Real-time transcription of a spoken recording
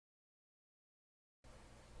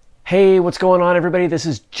Hey, what's going on, everybody? This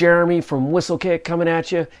is Jeremy from Whistlekick coming at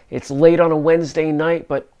you. It's late on a Wednesday night,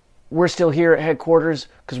 but we're still here at headquarters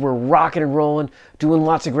because we're rocking and rolling, doing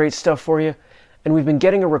lots of great stuff for you. And we've been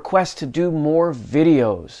getting a request to do more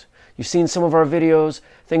videos. You've seen some of our videos,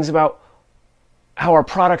 things about how our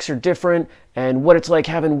products are different and what it's like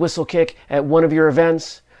having Whistlekick at one of your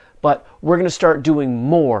events. But we're going to start doing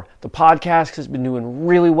more. The podcast has been doing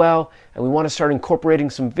really well, and we want to start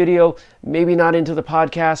incorporating some video, maybe not into the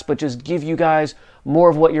podcast, but just give you guys more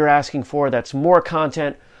of what you're asking for. That's more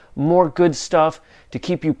content, more good stuff to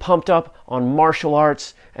keep you pumped up on martial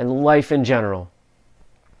arts and life in general.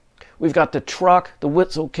 We've got the truck, the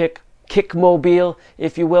Whistlekick Kickmobile,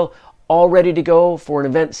 if you will, all ready to go for an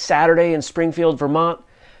event Saturday in Springfield, Vermont.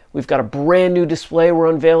 We've got a brand new display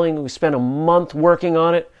we're unveiling. We spent a month working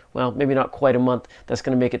on it. Well, maybe not quite a month. That's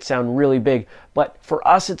going to make it sound really big. But for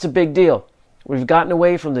us, it's a big deal. We've gotten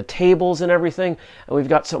away from the tables and everything, and we've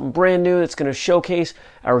got something brand new that's going to showcase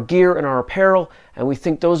our gear and our apparel. And we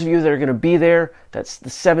think those of you that are going to be there, that's the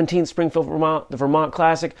 17th Springfield, Vermont, the Vermont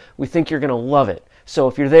Classic, we think you're going to love it. So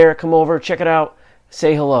if you're there, come over, check it out,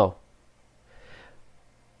 say hello.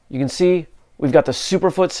 You can see we've got the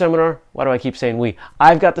Superfoot Seminar. Why do I keep saying we?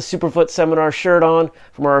 I've got the Superfoot Seminar shirt on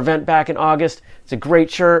from our event back in August. It's a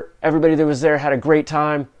great shirt. Everybody that was there had a great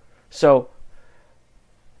time. So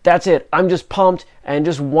that's it. I'm just pumped and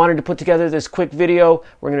just wanted to put together this quick video.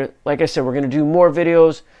 We're going to, like I said, we're going to do more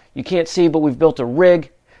videos. You can't see, but we've built a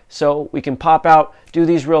rig so we can pop out, do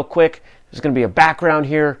these real quick. There's going to be a background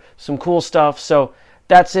here, some cool stuff. So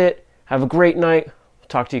that's it. Have a great night.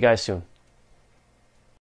 Talk to you guys soon.